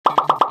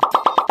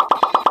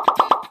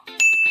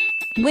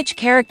Which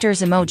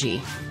character's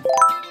emoji?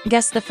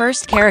 Guess the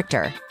first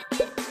character.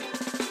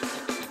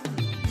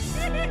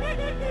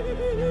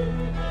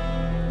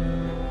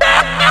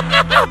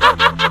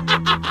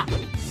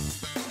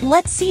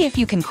 Let's see if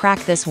you can crack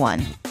this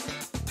one.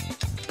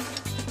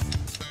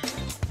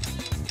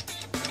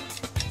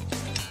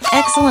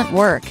 Excellent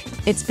work.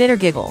 It's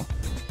Bittergiggle.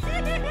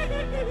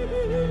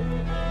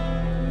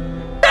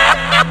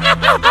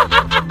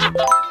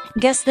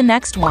 Guess the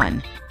next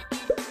one.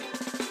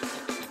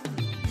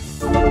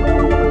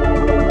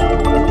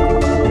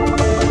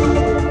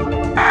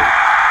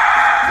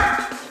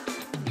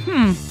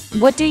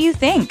 What do you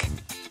think?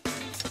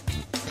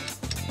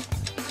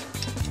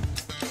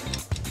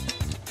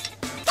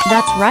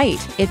 That's right,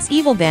 it's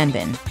Evil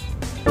Banban.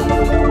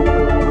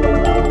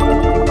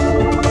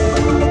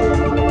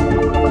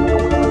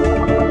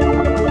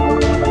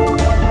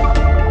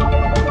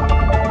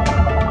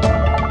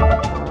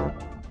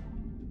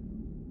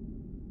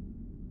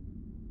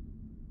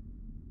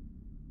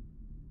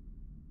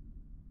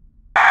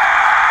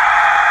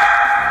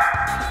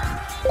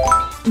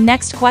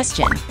 Next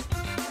question.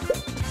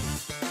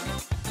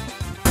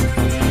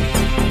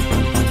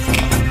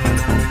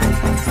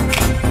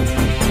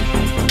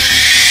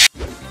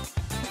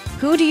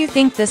 Who do you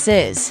think this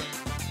is?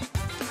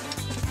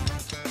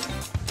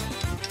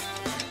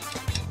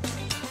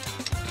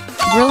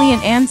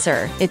 Brilliant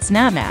answer, it's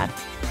NabNab.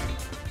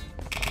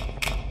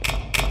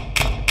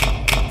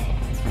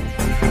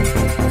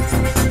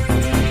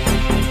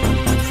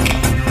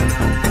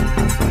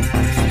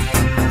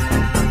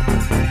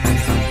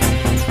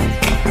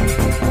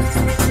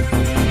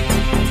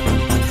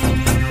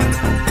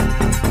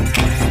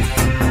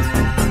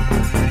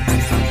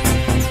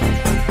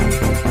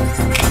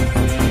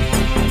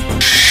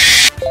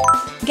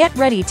 Get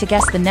ready to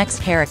guess the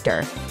next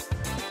character.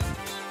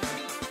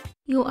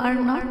 You are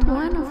not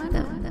one of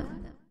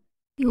them.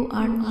 You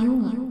are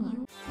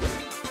new.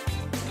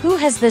 Who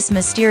has this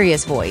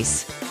mysterious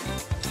voice?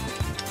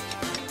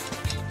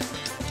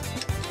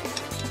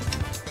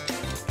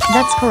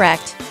 That's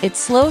correct, it's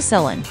Slow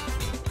SELINE.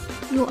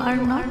 You are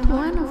not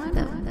one of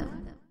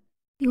them.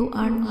 You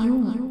are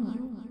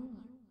new.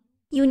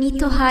 You need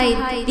to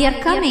hide. They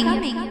are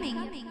coming.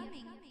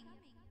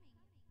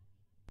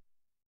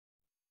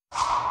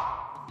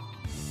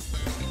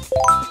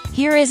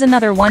 Here is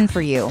another one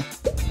for you.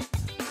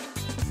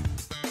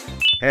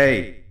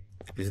 Hey,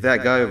 is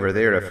that guy over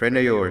there a friend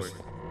of yours?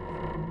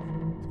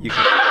 You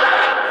can...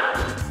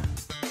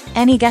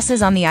 Any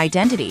guesses on the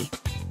identity?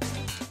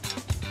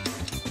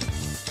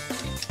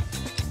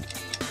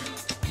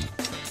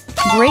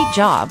 Great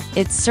job,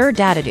 it's Sir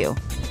Dadadoo.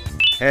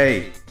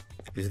 Hey,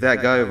 is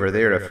that guy over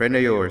there a friend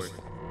of yours?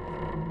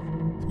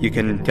 You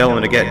can tell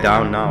him to get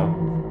down now.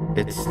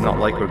 It's not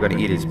like we're gonna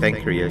eat his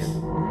pancreas.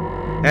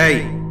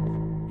 Hey!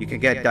 You can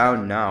get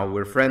down now,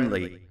 we're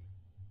friendly.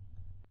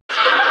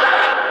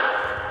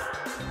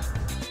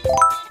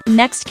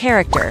 Next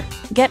character,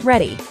 get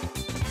ready.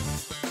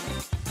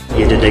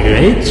 You did a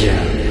great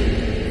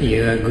job.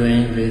 You are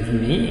going with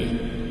me.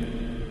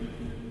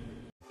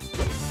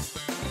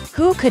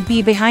 Who could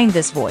be behind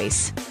this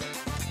voice?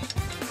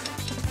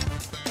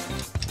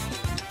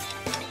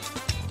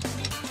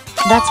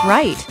 That's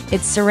right,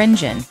 it's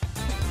SYRINGEON.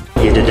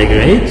 You did a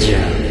great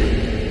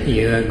job.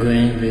 You are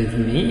going with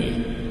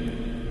me.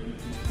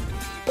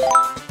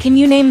 Can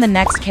you name the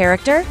next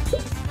character?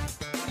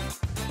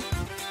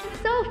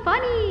 So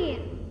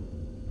funny.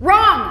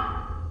 Wrong.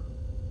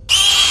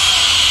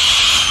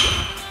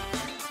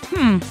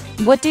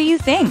 What do you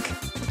think?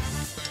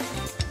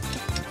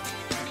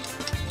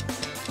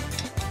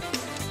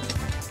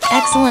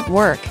 Excellent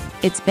work,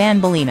 it's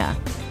BANBALEENA.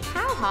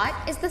 How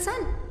hot is the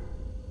sun?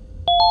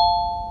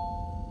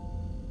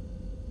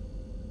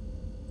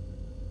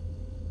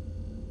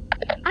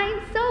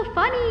 I'm so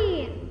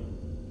funny.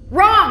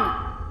 Wrong.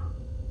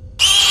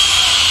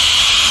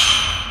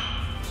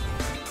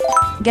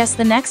 Guess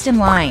the next in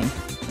line.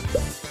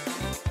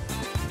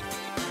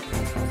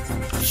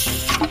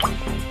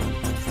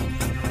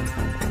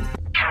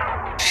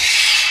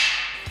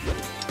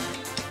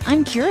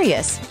 I'm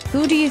curious,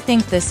 who do you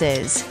think this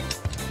is?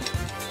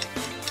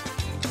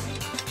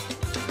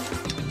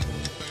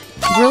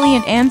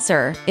 Brilliant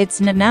answer,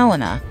 it's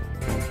Nabnaleena.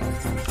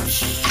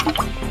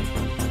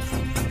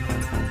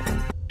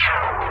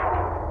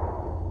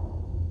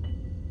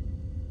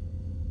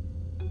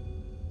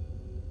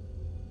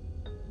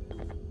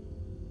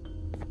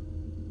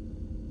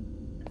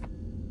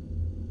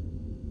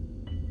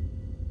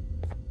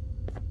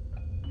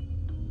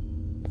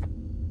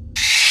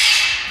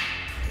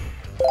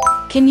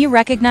 Can you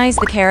recognize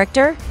the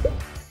character?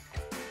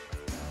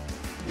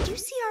 Did you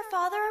see our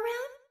father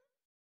around?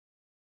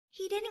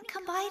 He didn't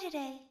come by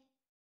today.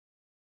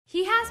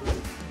 He has me.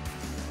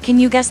 Can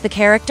you guess the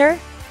character?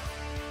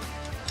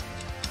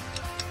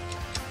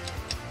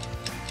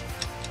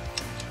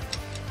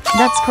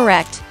 That's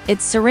correct,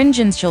 it's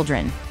SYRINGEON's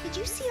children. Did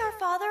you see our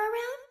father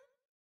around?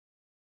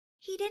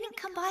 He didn't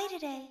come by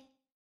today.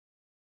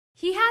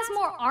 He has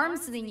more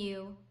arms than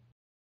you.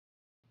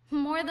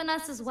 More than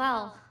us as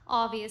well,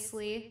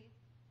 obviously.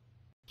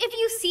 If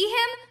you see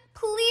him,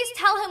 please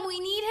tell him we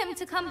need him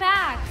to come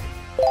back.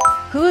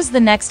 Who's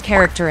the next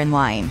character in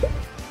line?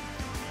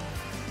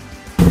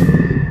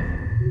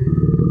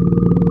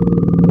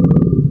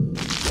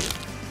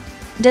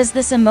 Does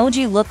this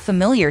emoji look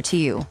familiar to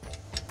you?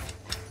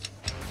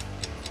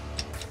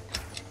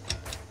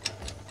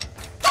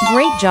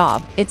 Great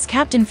job, it's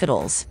Captain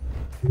Fiddles.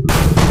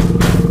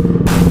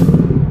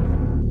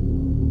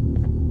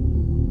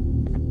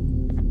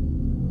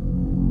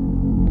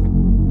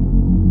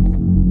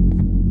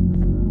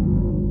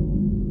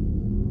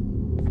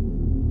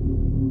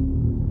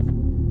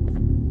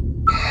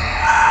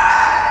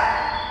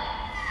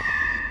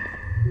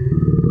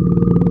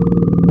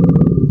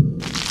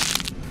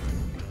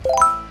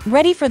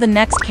 Ready for the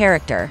next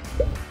character.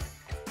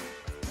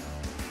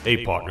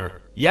 Hey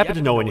partner, you happen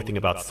to know anything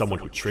about someone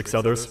who tricks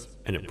others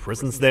and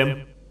imprisons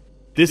them?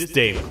 This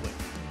Dame clip.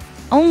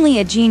 Only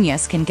a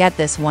genius can get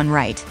this one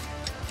right.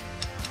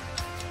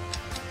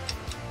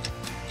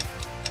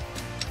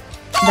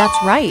 That's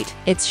right,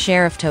 it's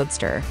Sheriff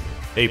Toadster.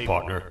 Hey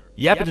partner,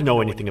 you happen to know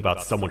anything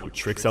about someone who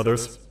tricks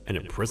others and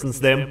imprisons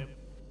them?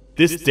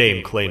 This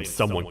dame claims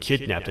someone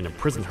kidnapped and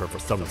imprisoned her for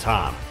some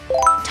time.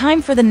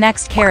 Time for the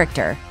next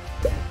character.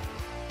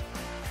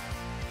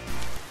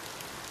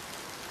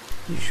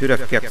 You should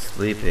have kept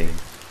sleeping.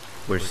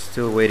 We're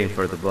still waiting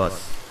for the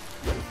bus.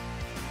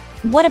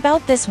 What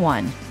about this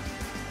one?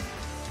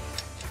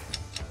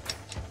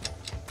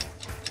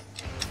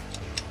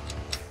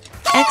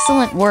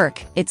 Excellent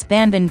work, it's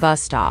Banban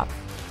bus stop.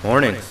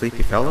 Morning,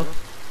 sleepy fellow.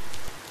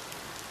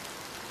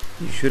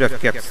 You should have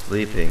kept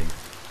sleeping.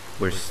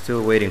 We're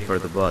still waiting for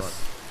the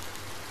bus.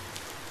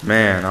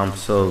 Man, I'm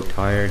so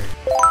tired.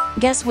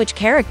 Guess which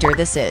character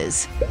this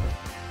is?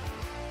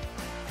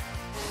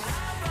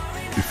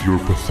 If your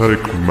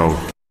pathetic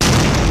mouth.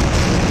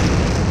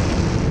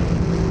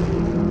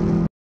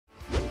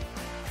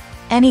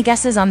 Any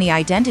guesses on the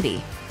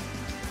identity?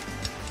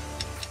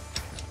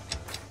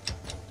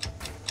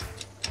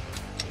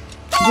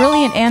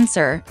 Brilliant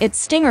answer, it's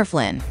Stinger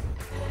Flynn.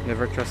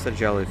 Never trust a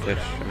jellyfish,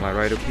 am I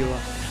right, Akila?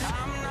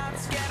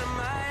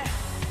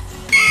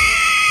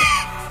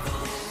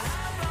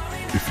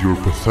 If your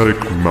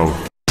pathetic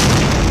mouth.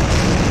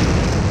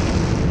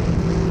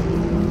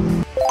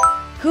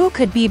 Who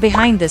could be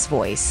behind this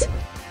voice?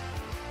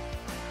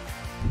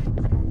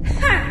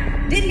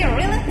 Ha! Did you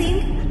really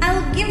think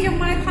I'll give you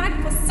my heart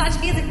for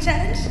such easy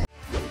challenge?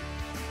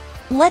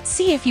 Let's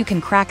see if you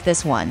can crack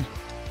this one.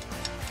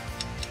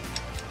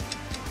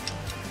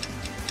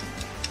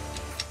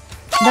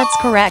 That's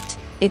correct,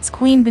 it's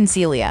Queen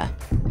BOUNCELIA.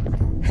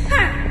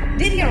 Ha!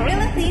 Did you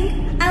really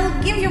think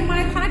I'll give you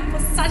my heart for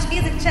such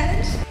easy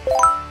challenge?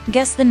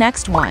 Guess the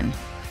next one.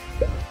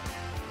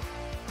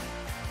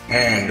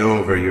 Hand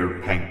over your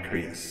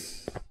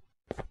pancreas.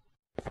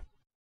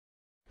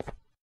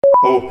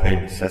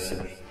 Open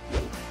sesame.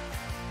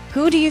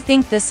 Who do you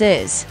think this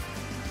is?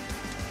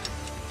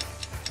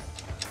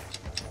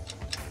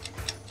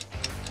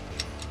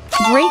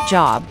 Great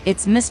job,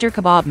 it's Mr.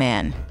 Kebab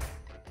Man.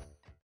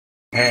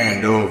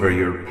 Hand over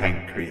your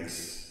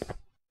pancreas.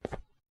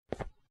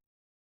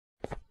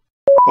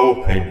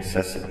 Open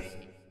sesame.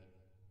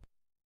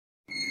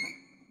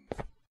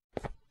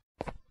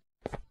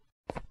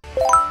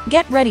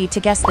 Get ready to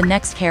guess the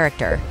next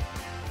character.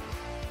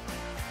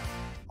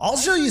 I'll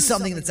show you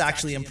something that's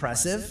actually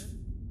impressive.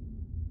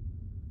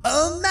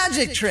 A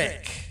magic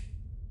trick!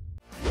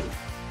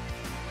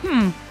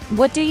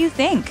 What do you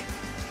think?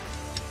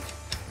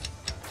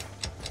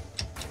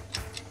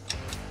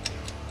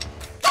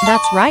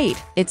 That's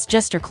right, it's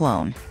Jester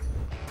Clone.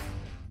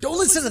 Don't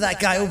listen to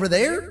that guy over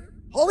there!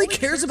 All he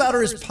cares about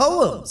are his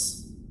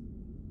poems!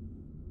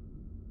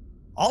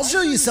 I'll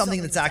show you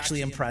something that's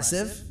actually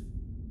impressive.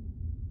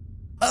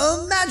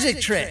 A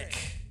magic trick!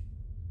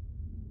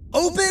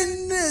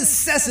 Open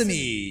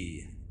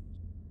sesame!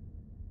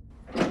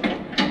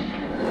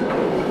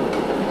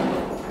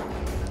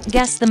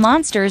 Guess the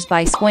monsters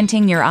by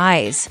squinting your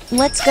eyes.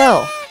 Let's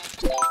go!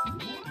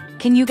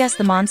 Can you guess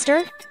the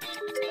monster?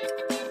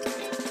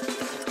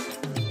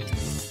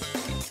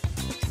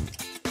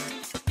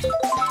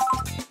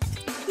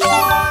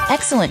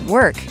 Excellent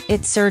work,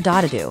 it's Sir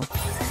Dadadoo.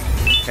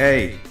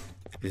 Hey,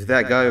 is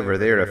that guy over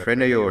there a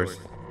friend of yours?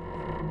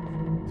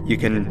 You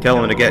can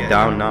tell him to get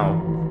down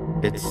now.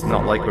 It's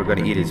not like we're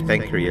gonna eat his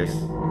pancreas.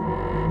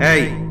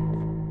 Hey,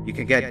 you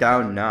can get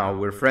down now,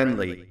 we're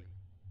friendly.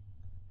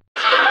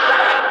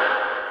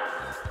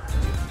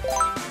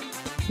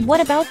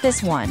 What about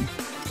this one?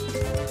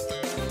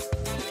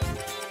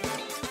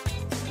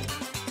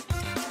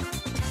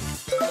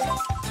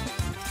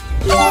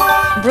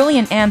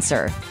 Brilliant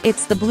answer,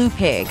 it's the blue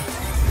pig.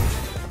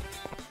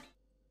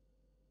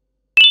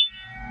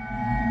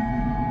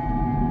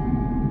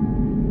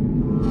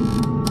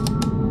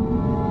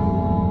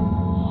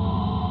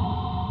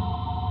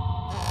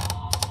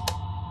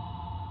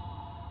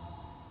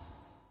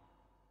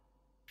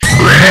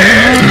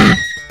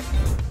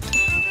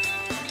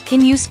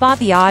 Can you spot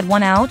the odd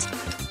one out?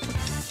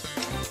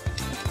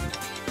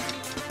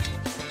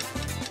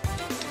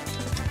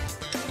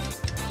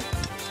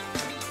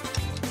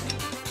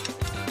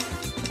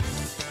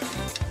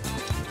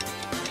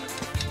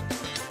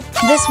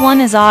 This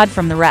one is odd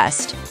from the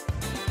rest.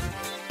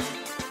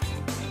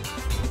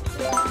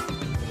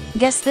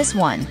 Guess this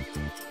one.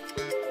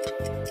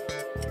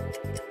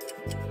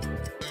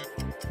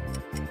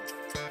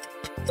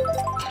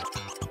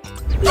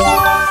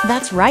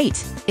 That's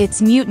right.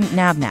 It's mutant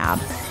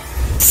NabNab.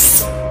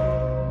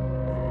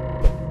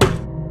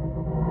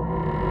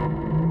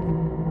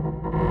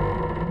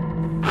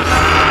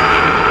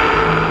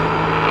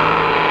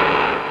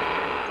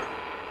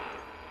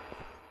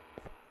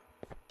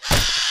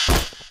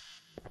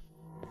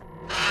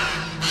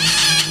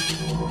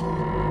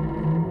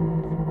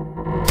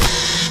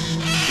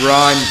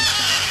 Run!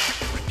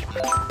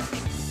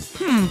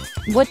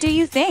 What do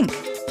you think?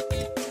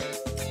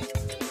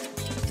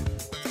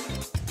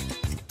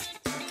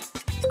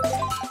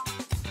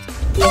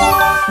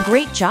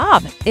 Great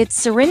job! It's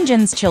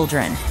SYRINGEON's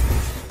children.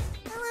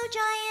 Hello,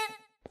 Giant.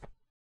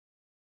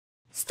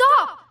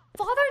 Stop!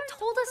 Father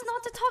told us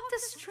not to talk to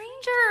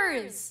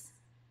strangers.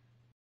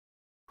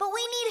 But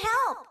we need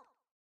help.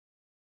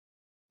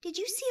 Did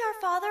you see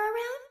our father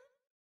around?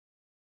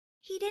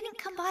 He didn't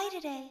come by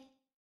today.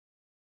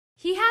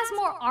 He has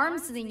more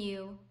arms than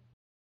you.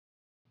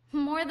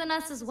 More than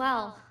us as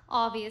well,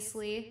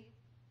 obviously.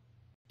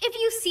 If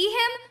you see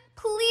him,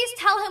 please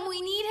tell him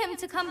we need him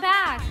to come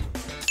back.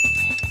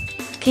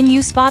 Can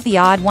you spot the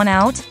odd one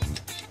out?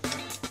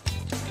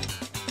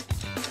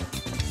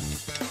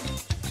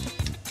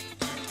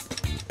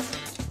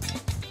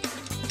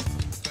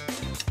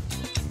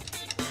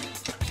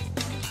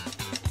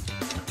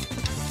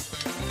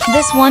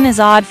 This one is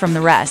odd from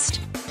the rest.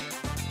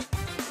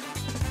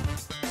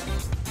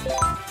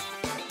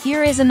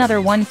 Here is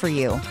another one for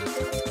you.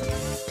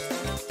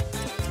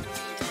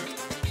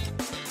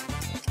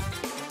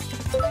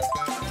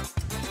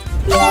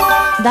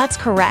 That's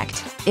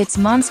correct. It's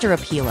Monster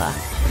Appeala.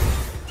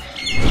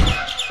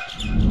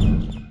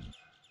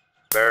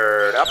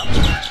 Bird up!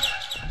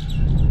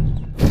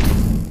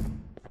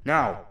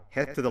 Now,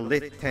 head to the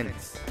lit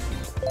tents.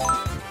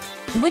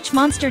 Which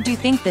monster do you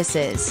think this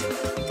is?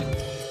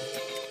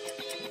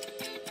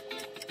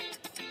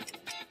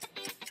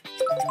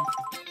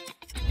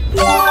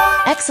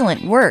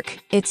 Excellent work.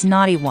 It's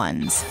Naughty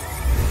Ones.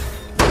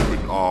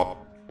 Open up.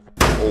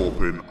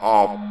 Open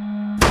up.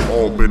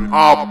 Open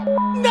up.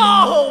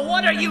 No!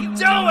 What are you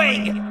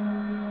doing?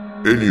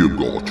 In you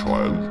go,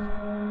 child.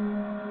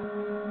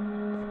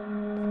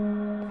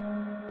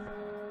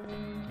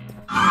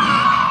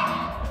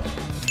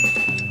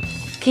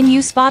 Can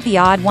you spot the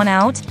odd one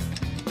out?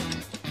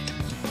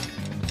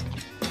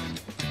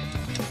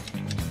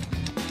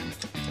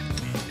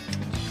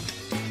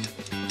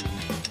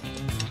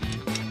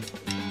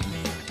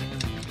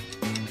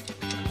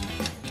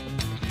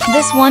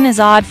 This one is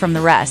odd from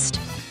the rest.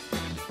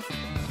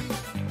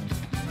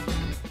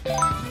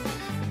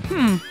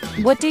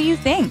 What do you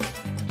think?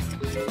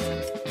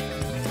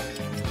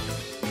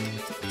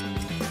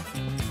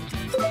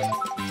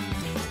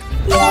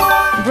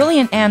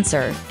 Brilliant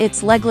answer.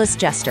 It's legless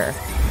Jester.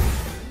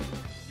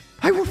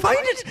 I will find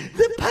it!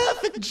 The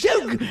perfect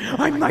joke!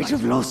 I might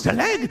have lost a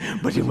leg,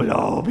 but it will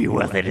all be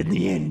worth it in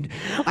the end.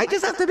 I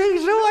just have to make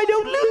sure I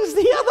don't lose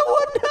the other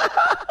one!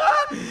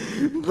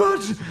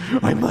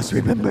 But I must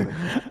remember,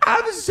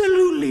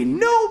 absolutely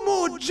no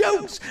more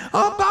jokes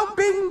about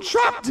being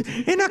trapped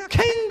in a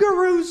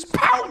kangaroo's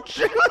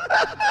pouch!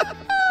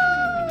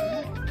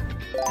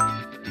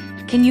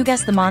 Can you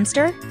guess the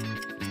monster?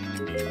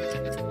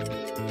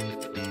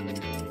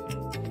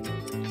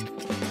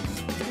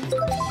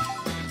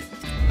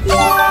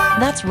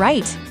 That's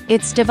right.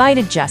 It's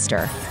Divided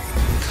Jester.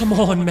 Come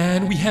on,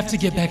 man. We have to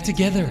get back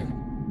together.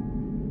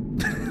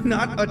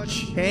 Not a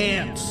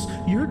chance.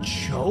 Your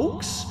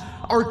jokes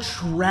are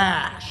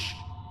trash.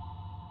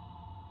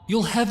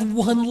 You'll have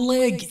one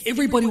leg.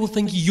 Everybody will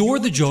think you're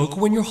the joke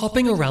when you're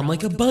hopping around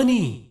like a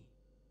bunny.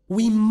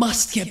 We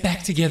must get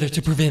back together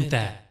to prevent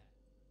that.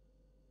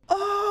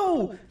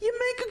 Oh, you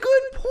make a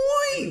good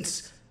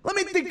point. Let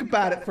me think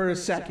about it for a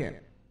second.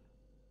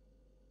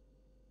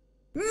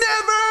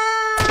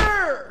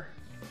 Never!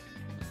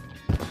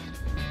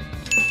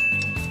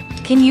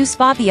 Can you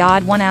spot the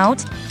odd one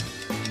out?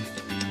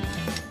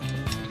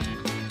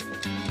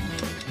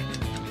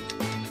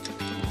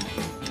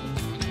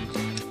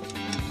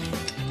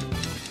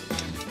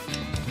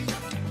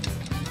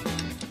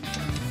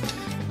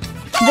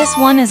 This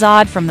one is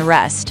odd from the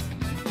rest.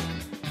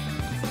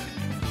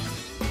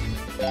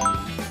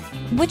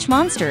 Which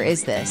monster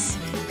is this?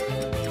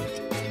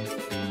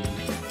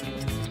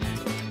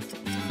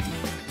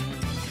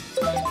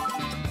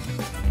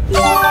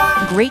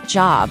 Great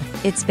job.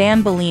 It's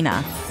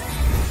BANBALEENA.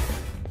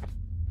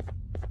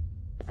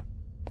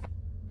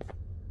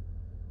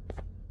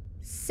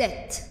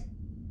 Sit.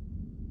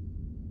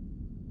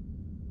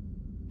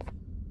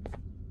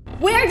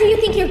 Where do you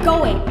think you're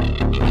going?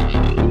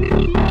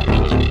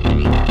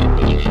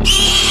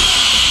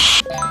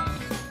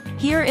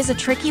 Here is a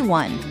tricky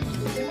one.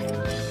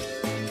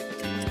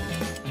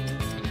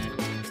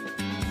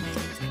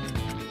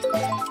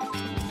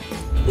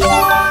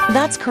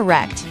 That's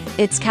correct.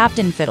 It's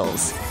Captain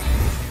Fiddles.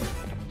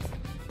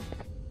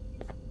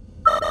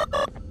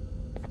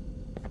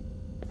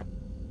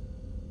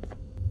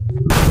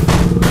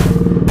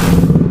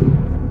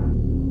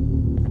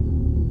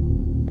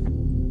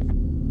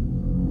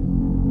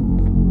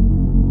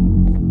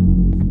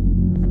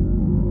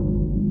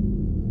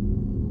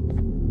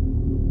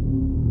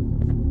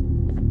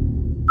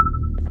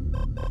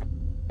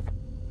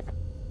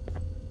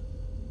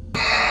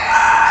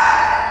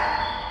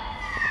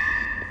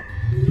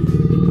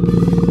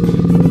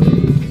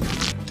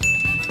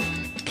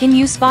 Can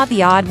you spot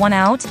the odd one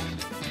out?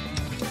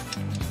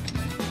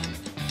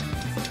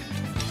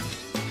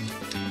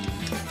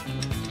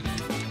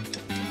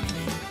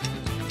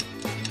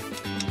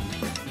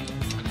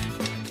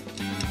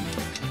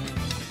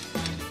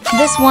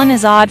 This one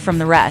is odd from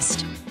the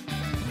rest.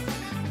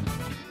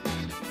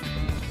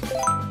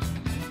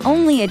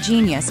 Only a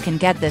genius can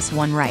get this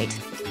one right.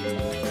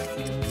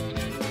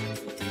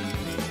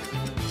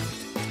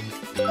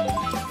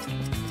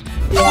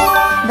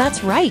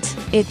 That's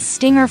right, it's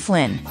Stinger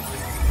Flynn.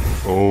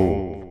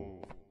 Oh,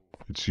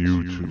 it's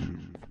you two.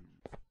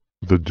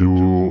 The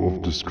duo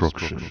of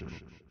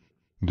destruction.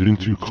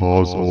 Didn't you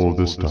cause all of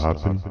this to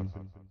happen?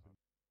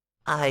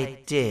 I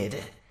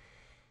did.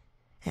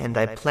 And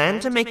I plan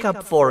to make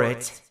up for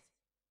it.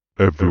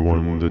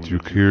 Everyone that you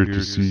care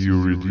to see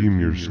you redeem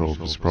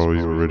yourself is probably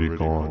already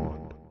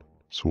gone.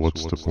 So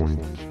what's the point?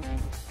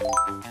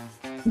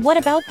 What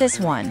about this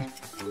one?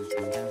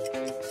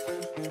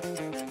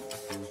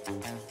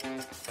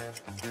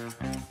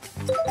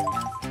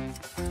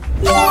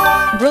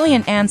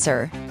 Brilliant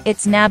answer.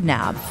 It's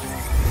NabNab.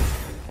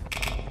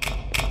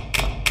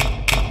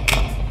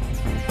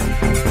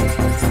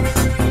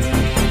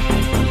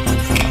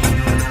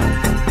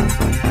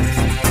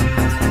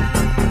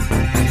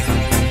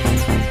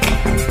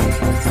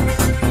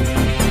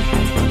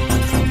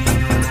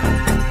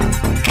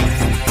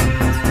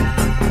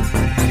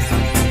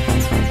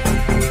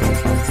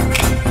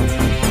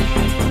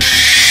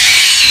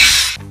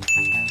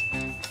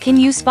 Can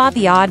you spot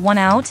the odd one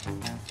out?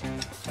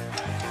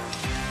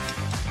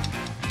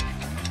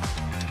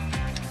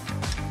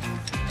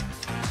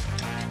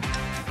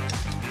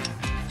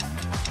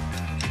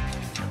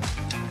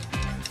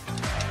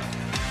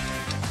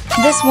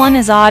 This one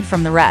is odd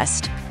from the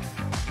rest.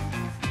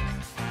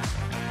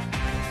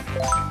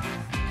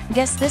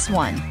 Guess this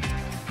one.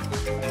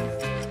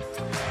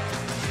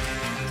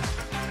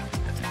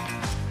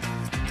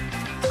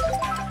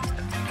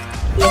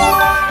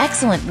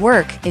 Excellent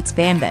work, it's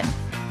Banban.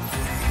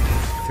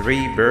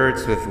 3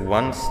 birds with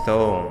 1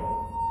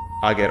 stone.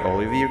 I get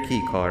all of your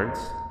key cards,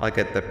 I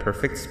get the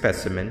perfect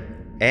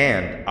specimen,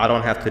 and I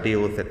don't have to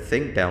deal with that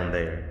thing down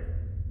there.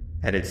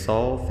 And it's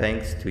all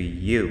thanks to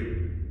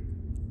you.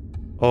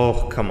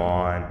 Oh, come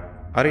on.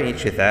 I didn't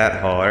hit you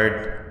that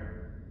hard.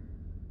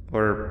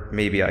 Or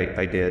maybe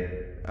I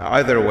did.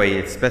 Either way,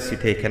 it's best you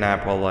take a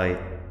nap while I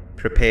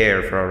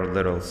prepare for our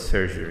little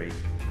surgery.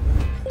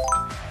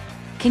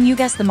 Can you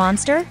guess the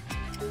monster?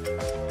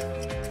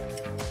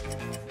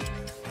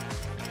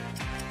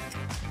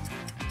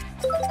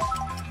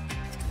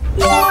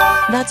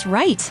 That's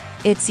right,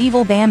 it's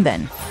Evil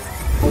Banban.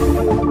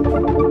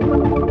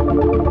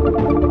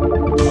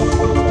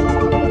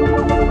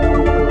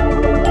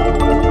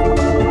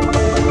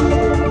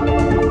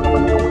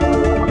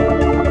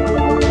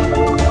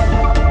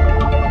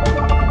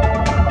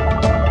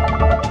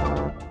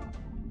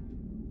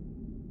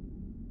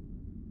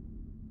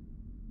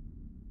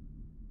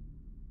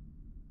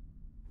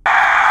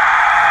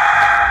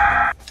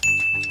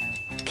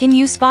 Can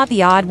you spot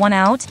the odd one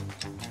out?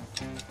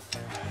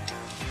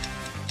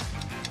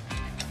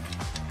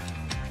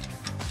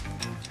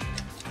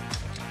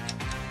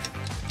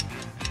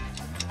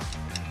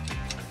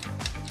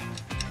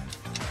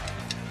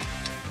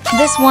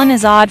 This one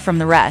is odd from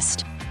the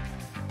rest.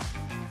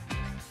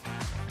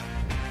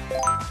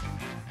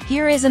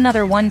 Here is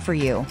another one for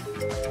you.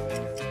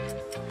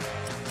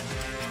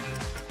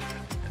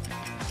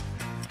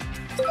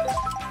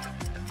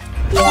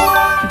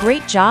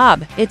 Great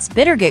job, it's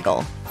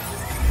Bittergiggle.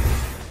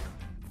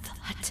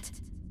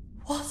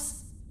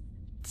 Was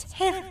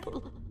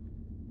terrible.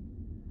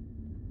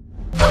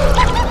 You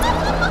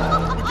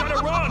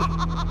gotta run!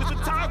 This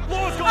entire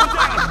floor's going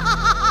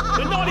down!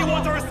 The naughty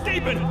ones are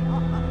escaping!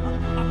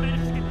 I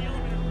managed to get the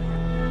elevator.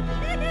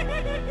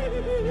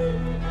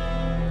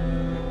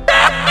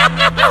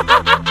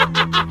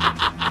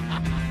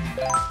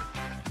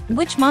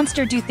 Which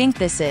monster do you think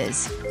this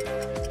is?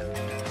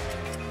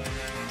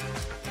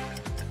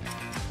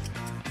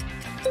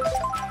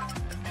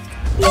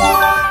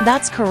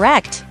 That's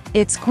correct.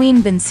 It's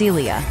Queen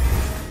BOUNCELIA.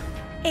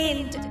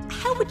 And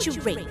how would you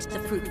rate the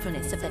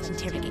fruitfulness of that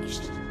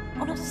interrogation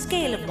on a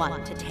scale of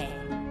 1 to 10?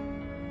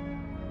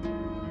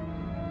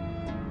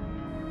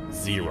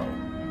 0.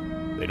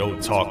 They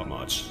don't talk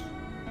much,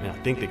 and I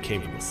think they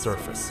came from the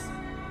surface.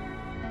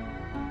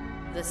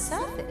 The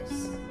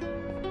surface?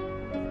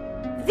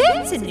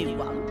 That's a new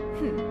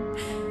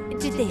one.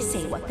 Did they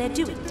say what they're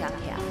doing down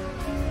here?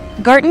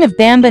 Garten of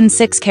Banban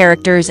 6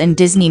 characters and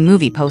Disney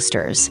movie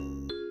posters.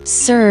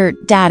 Sir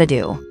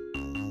Dadadoo.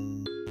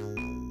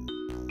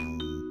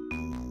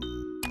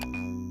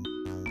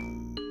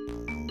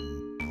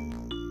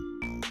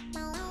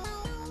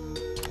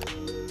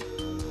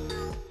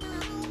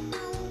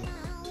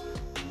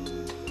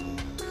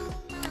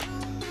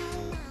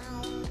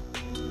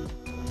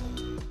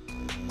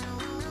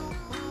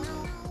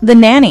 The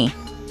Nanny.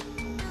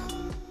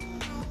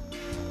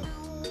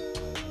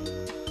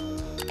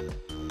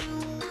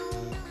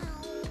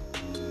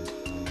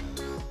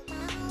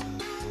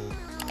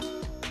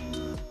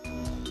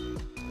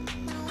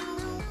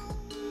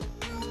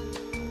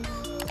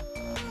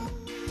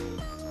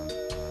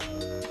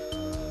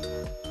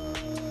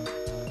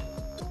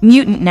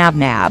 Mutant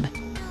NabNab.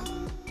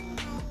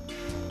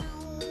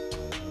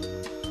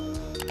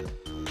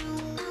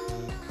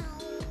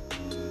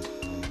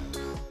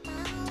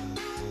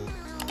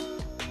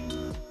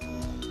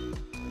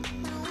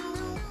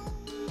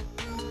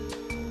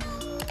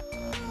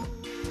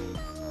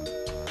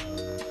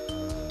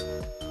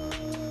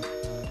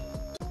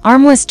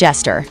 Armless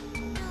Jester.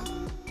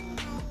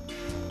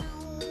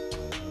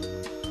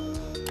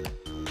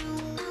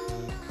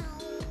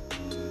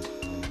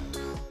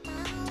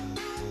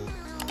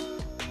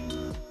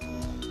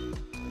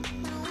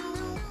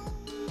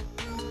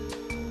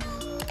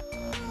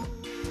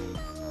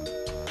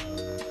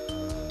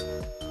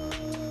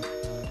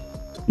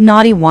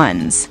 Naughty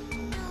Ones.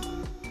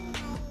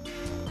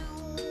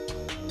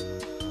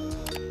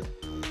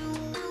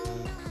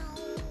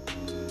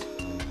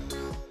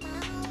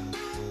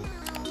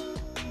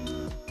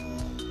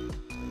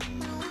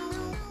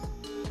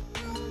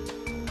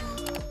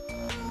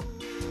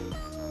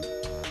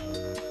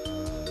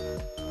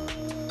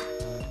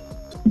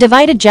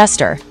 Divided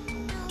Jester.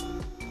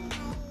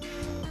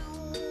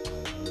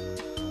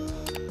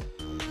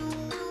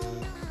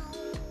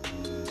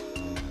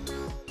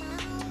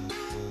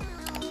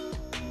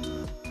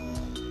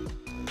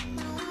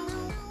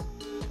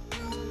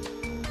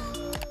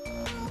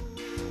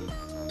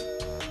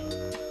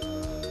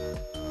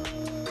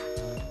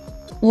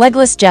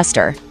 Legless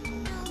Jester.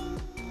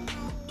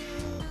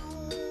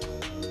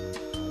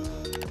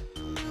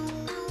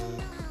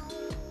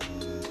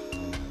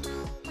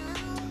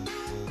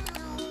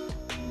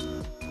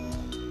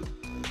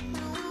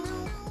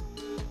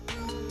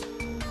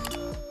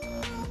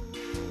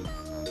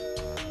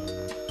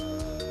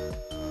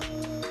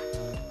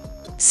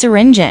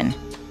 Syringeon.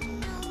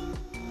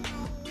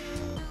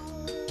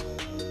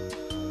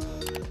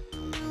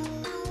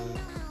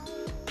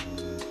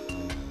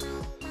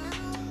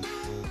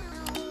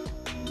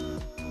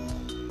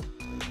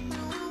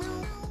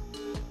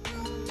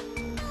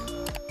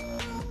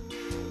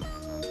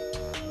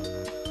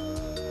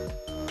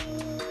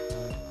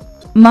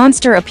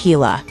 Monster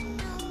Appeala.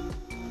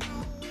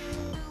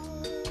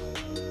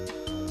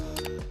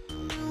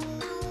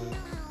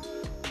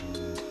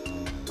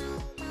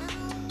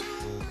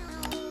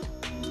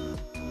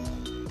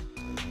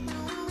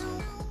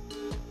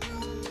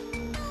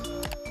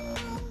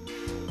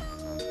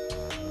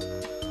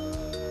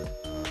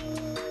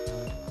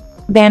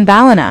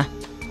 Banbaleena.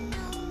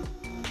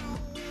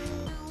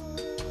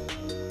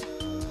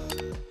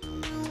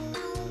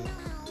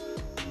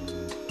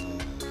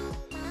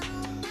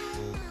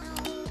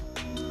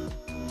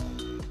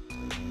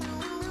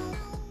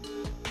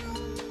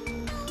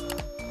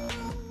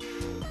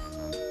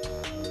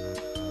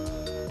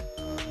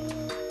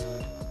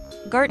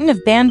 Garten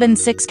of Banban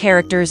 6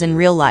 characters in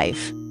real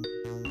life.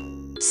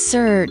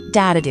 Sir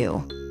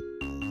Dadadoo.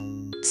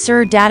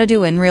 Sir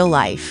Dadadoo in real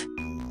life.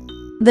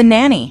 The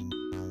Nanny.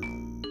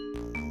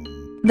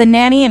 The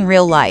Nanny in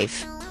real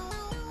life.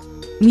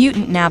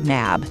 Mutant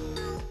NabNab.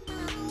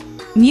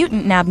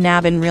 Mutant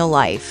NabNab in real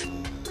life.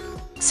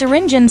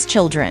 Syringion's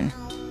children.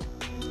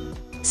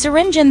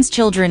 Syringion's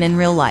children in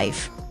real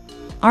life.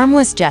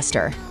 Armless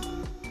Jester.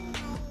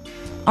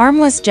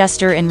 Armless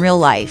Jester in real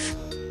life.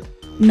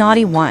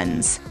 Naughty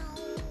Ones.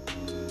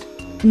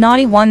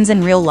 Naughty Ones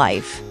in real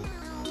life.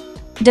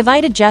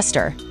 Divided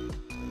Jester.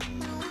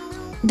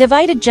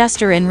 Divided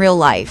Jester in real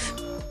life.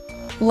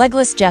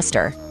 Legless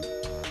Jester.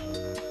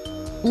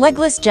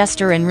 Legless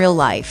Jester in real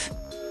life.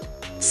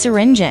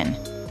 Syringeon.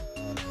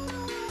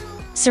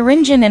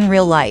 Syringeon in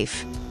real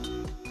life.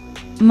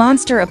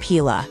 Monster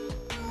Appeala.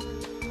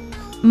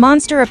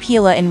 Monster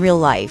Appeala in real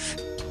life.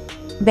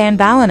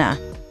 Banbaleena.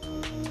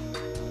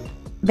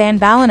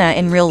 Banbaleena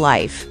in real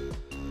life.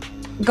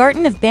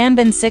 Garten of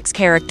Banban 6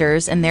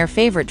 characters and their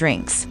favorite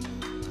drinks.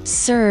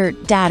 Sir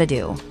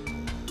Dadadoo.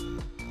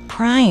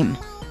 Crime.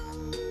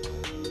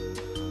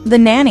 The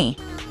Nanny.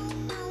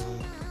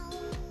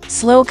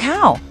 Slow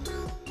Cow.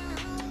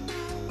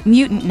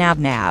 Mutant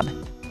NabNab.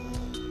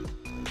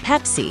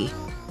 Pepsi.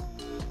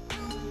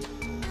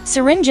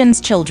 Syringion's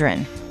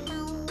children.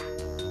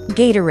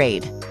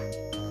 Gatorade.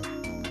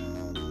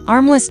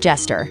 Armless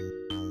Jester.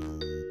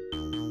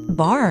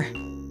 Bar.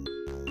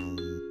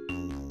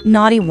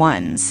 Naughty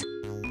Ones.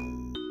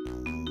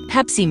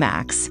 Pepsi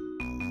Max.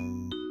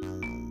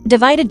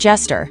 Divided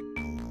Jester.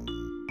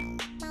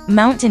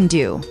 Mountain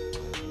Dew.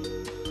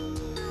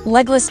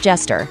 Legless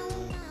Jester.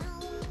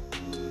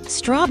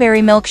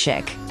 Strawberry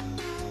Milkshake.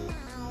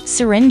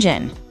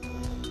 Syringeon.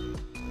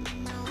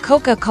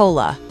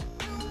 Coca-Cola.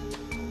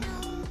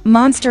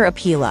 Monster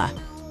Appeala.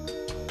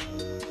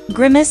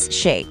 Grimace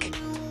Shake.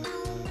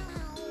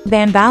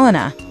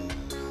 Banbaleena.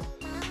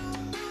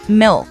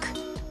 Milk.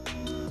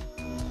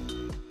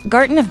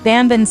 Garten of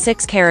Banban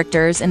 6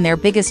 characters and their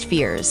biggest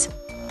fears.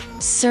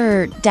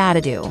 Sir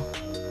Dadadoo.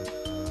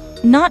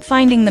 Not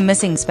finding the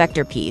missing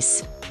Spectre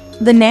piece.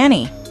 The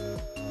Nanny.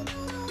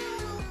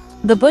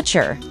 The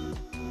Butcher.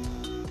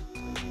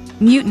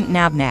 Mutant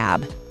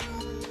NabNab.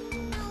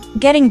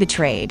 Getting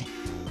betrayed.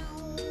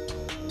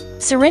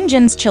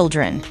 Syringion's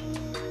children.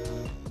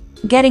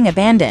 Getting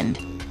abandoned.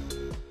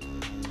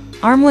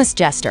 Armless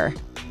Jester.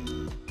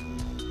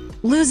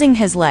 Losing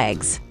his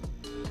legs.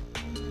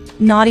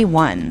 Naughty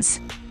Ones.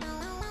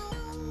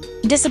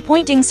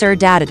 Disappointing Sir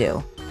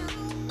Dadadoo.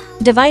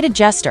 Divided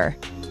Jester.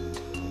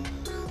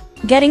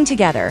 Getting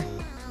together.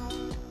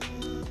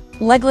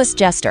 Legless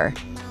Jester.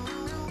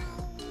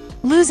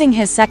 Losing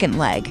his second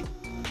leg.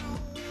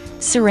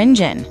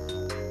 SYRINGEON.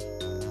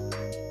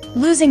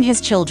 Losing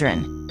his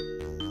children.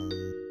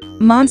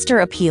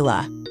 Monster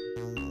Appeala.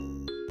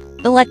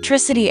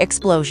 Electricity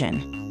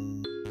explosion.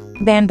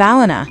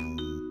 BANBALEENA.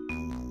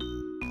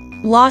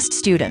 Lost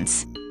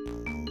students.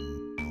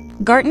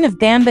 Garten of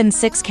Banban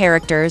 6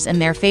 characters and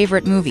their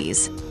favorite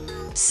movies.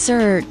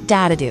 Sir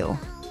Dadadoo.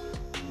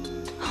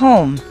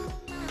 Home.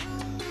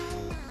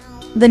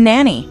 The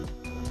Nanny.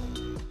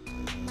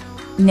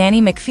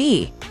 Nanny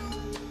McPhee.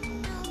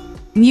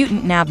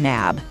 Mutant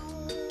NabNab.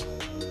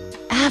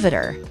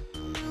 Avatar.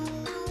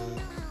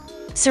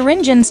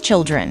 SYRINGEON's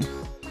children.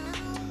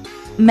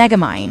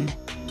 Megamind.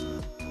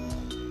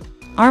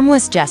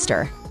 Armless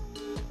Jester.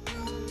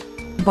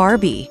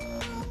 Barbie.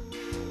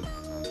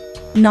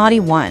 Naughty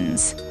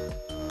Ones.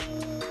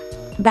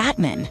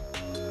 Batman.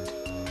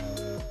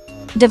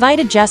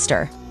 Divided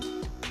Jester.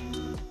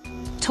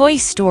 Toy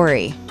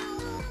Story.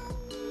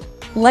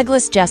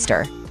 Legless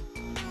Jester.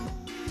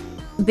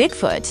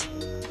 Bigfoot.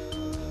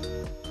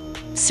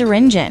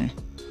 SYRINGEON.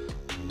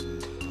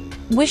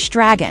 Wish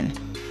Dragon.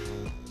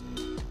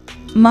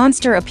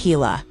 Monster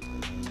Appeala.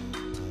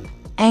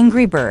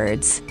 Angry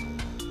Birds.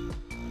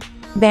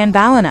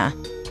 BANBALEENA.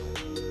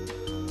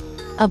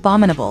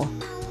 Abominable.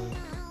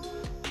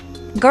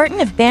 Garten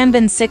of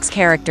Banban 6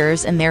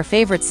 characters and their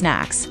favorite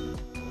snacks.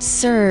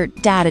 Sir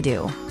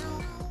Dadadoo.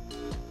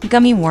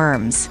 Gummy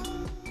worms.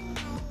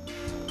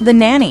 The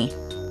Nanny.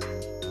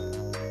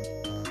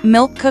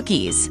 Milk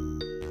cookies.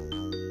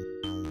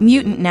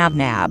 Mutant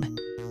NabNab.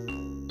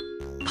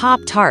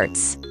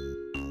 Pop-Tarts.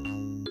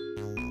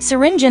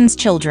 SYRINGEON's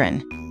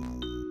children.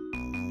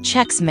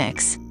 Chex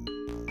Mix.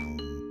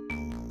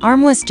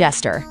 Armless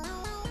Jester.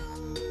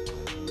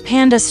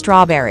 Panda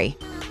Strawberry.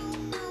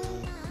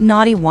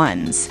 Naughty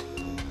Ones.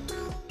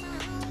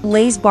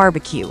 Lay's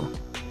Barbecue.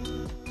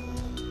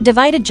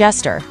 Divided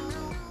Jester.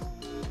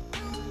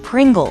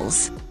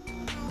 Pringles.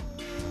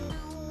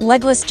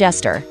 Legless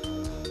Jester.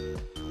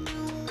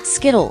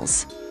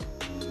 Skittles.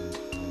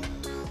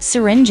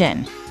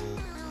 SYRINGEON.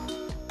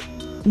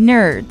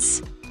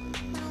 Nerds.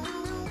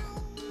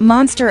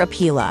 Monster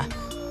Appeala.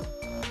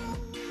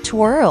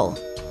 Twirl.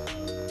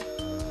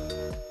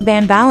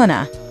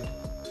 BANBALEENA.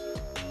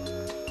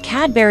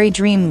 Cadbury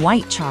Dream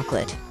White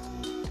Chocolate.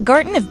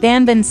 Garten of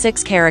Banban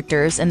 6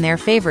 characters and their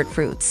favorite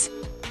fruits.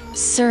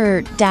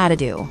 Sir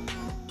Dadadoo.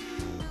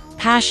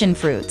 Passion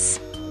fruits.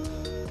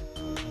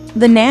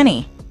 The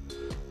Nanny.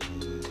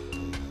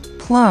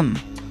 Plum.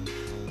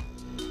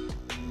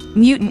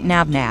 Mutant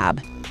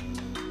NabNab.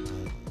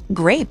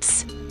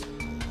 Grapes.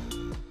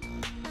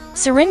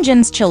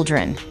 SYRINGEON's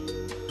children.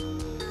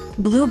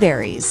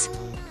 Blueberries.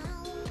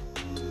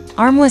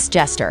 Armless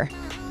Jester.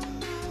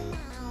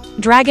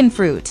 Dragon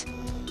fruit.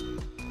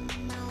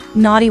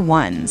 Naughty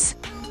Ones.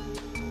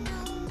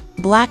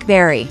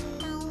 Blackberry.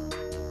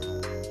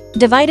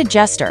 Divided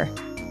Jester.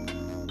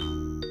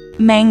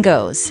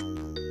 Mangoes.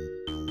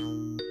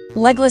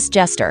 Legless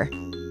Jester.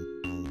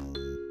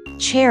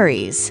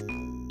 Cherries.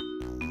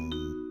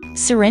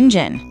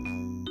 SYRINGEON.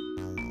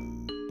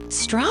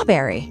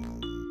 Strawberry.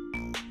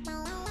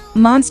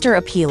 Monster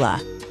Appeala.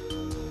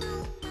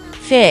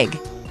 Fig.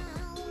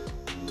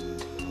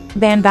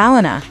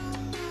 BANBALEENA.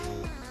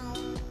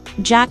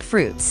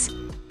 Jackfruits.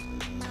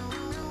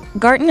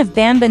 Garten of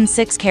Banban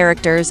 6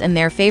 characters and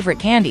their favorite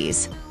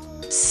candies.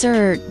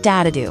 Sir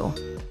Dadadoo.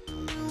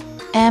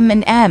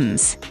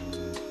 M&M's.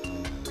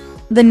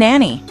 The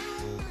Nanny.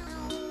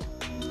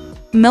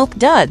 Milk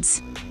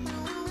Duds.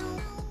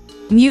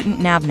 Mutant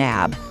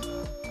NabNab.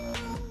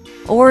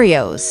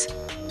 Oreos.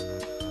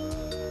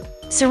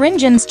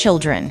 SYRINGEON's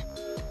children.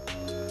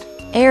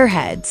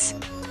 Airheads.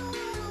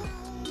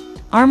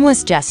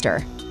 Armless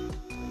Jester.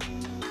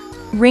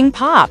 Ring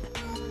Pop.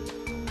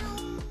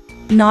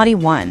 Naughty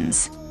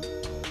Ones.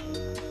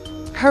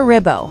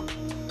 Haribo.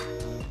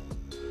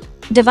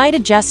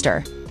 Divided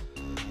Jester.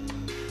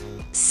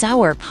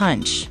 Sour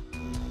Punch.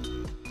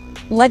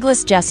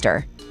 Legless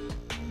Jester.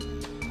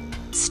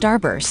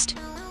 Starburst.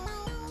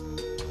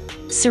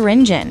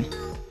 SYRINGEON.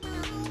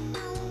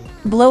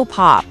 Blow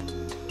Pop.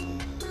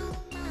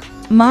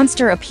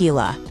 Monster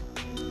Appeala.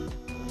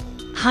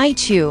 Hi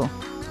Chew.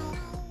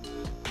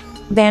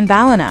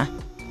 BANBALEENA.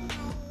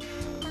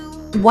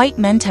 White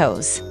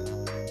Mentos.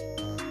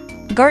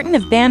 Garten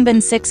of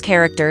Banban 6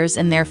 characters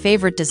and their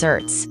favorite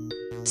desserts.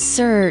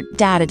 Sir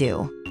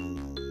Dadadoo.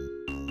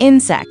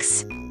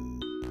 Insects.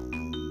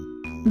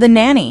 The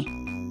Nanny.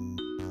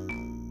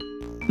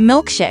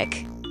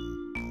 Milkshake.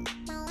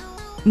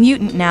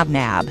 Mutant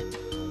NabNab.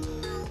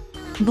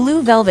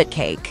 Blue Velvet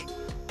Cake.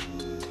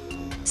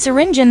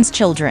 SYRINGEON's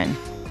children.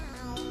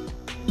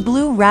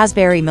 Blue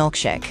Raspberry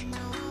Milkshake.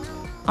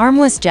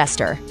 Armless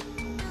Jester.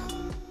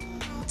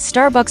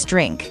 Starbucks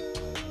drink.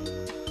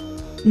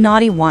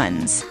 Naughty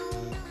Ones.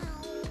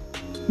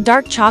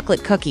 Dark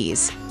chocolate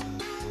cookies.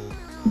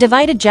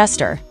 Divided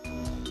jester.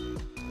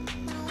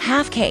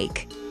 Half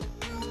cake.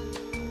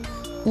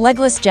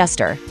 Legless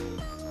jester.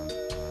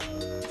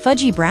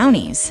 Fudgy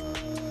brownies.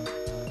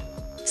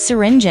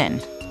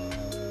 SYRINGEON.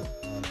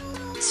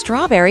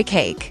 Strawberry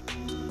cake.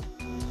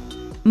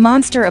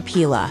 Monster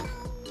Apila.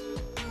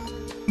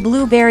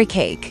 Blueberry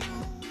cake.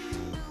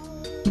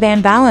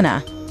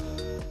 BANBALEENA.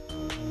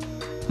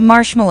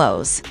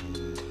 Marshmallows.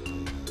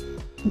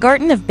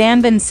 Garten of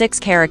Banban 6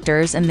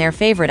 characters and their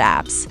favorite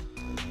apps.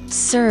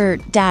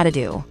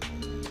 Dadadoo.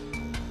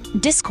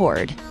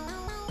 Discord.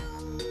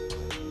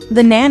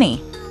 The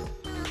Nanny.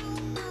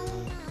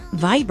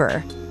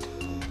 Viber.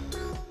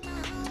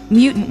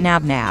 Mutant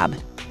NabNab.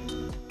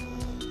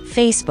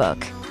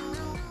 Facebook.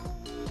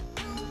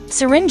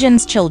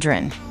 SYRINGEON's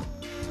children.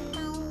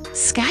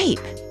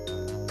 Skype.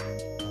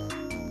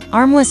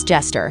 Armless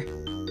jester.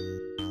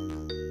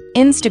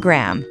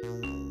 Instagram.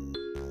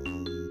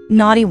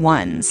 Naughty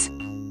ones.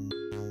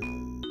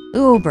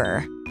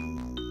 Uber.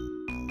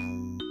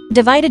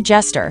 Divided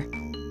jester.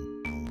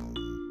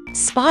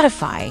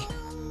 Spotify.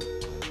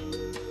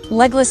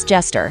 Legless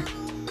jester.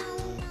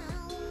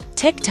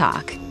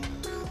 TikTok.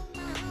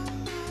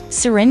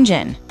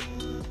 SYRINGEON.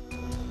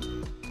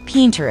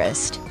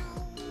 Pinterest.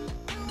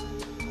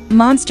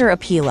 Monster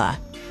Apila.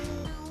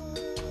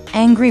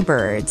 Angry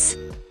Birds.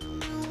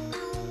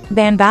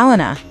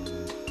 BANBALEENA.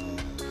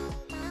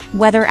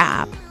 Weather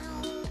app.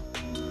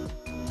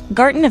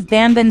 Garten of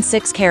Banban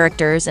 6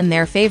 characters and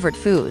their favorite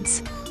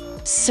foods.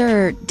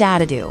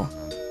 Dadadoo.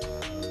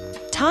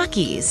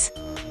 Talkies.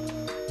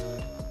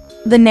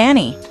 The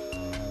Nanny.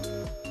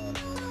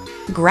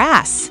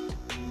 Grass.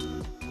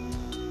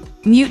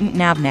 Mutant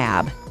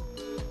NabNab.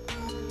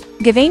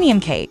 Gavanium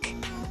cake.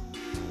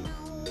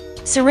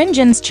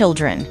 SYRINGEON's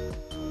children.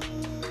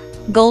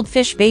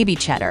 Goldfish baby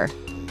cheddar.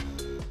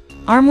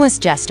 Armless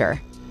jester.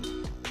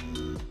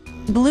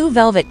 Blue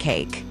velvet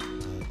cake.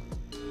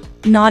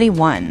 Naughty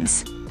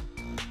ones.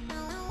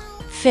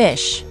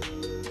 Fish.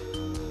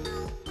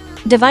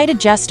 Divided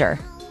jester.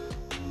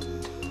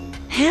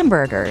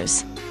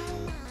 Hamburgers.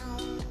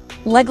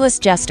 Legless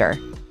jester.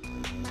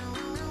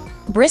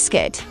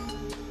 Brisket.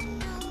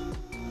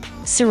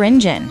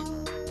 SYRINGEON.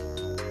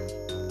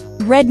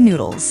 Red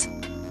noodles.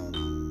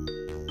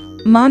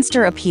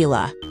 Monster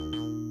Apila.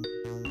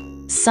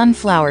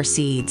 Sunflower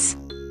seeds.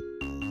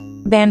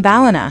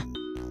 BANBALEENA.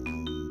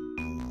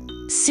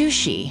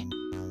 Sushi.